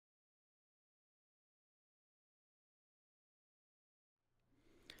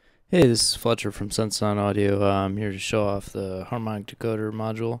Hey, this is Fletcher from Sunsun Audio. I'm here to show off the Harmonic Decoder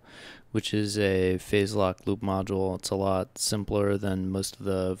module, which is a phase lock loop module. It's a lot simpler than most of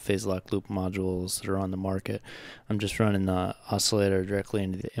the phase lock loop modules that are on the market. I'm just running the oscillator directly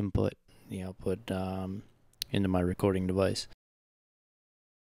into the input, the output into my recording device.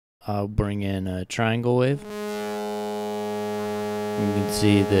 I'll bring in a triangle wave. You can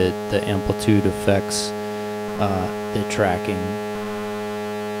see that the amplitude affects the tracking.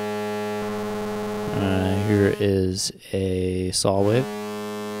 Here is a saw wave.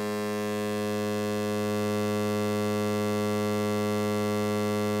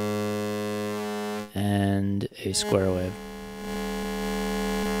 And a square wave.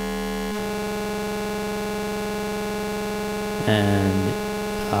 And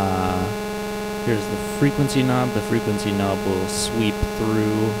here's the frequency knob. The frequency knob will sweep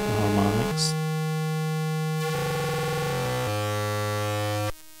through harmonics.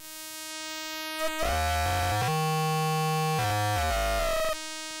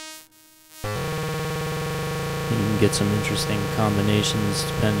 You can get some interesting combinations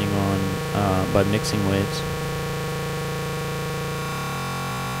depending on by mixing waves.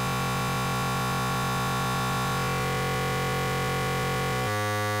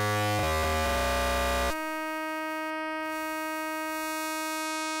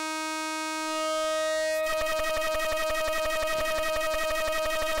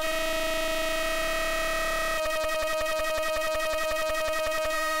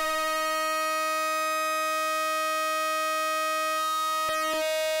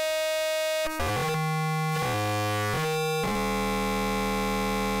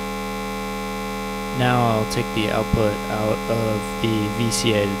 Now I'll take the output out of the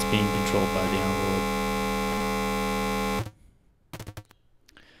VCA that's being controlled by the envelope.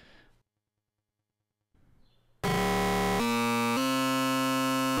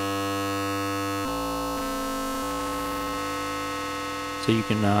 So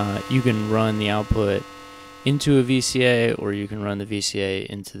you can run the output into a VCA, or you can run the VCA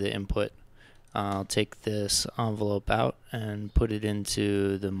into the input. I'll take this envelope out and put it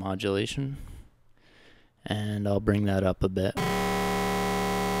into the modulation. And I'll bring that up a bit.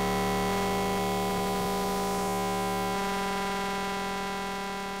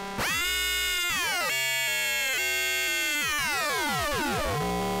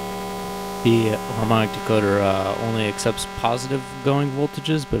 The harmonic decoder only accepts positive going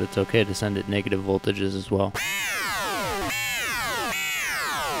voltages, but it's okay to send it negative voltages as well.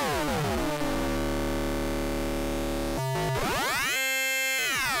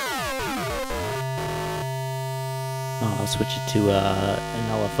 I'll switch it to an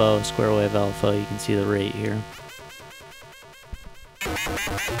LFO, square wave LFO. You can see the rate here.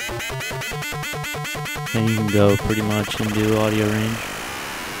 And you can go pretty much into audio range.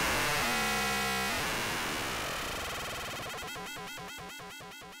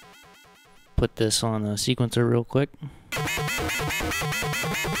 Put this on a sequencer real quick.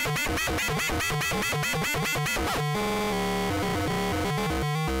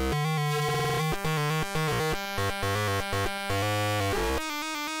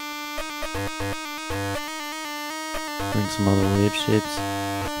 Bring some other wave shapes.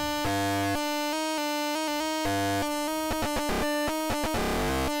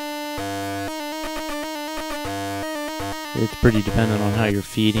 It's pretty dependent on how you're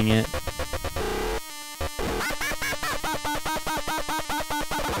feeding it.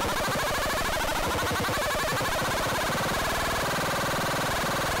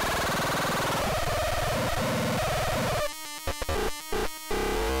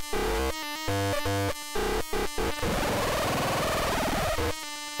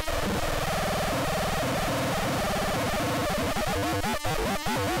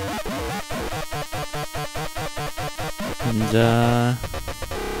 And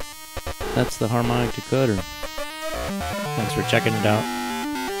that's the harmonic decoder. Thanks for checking it out.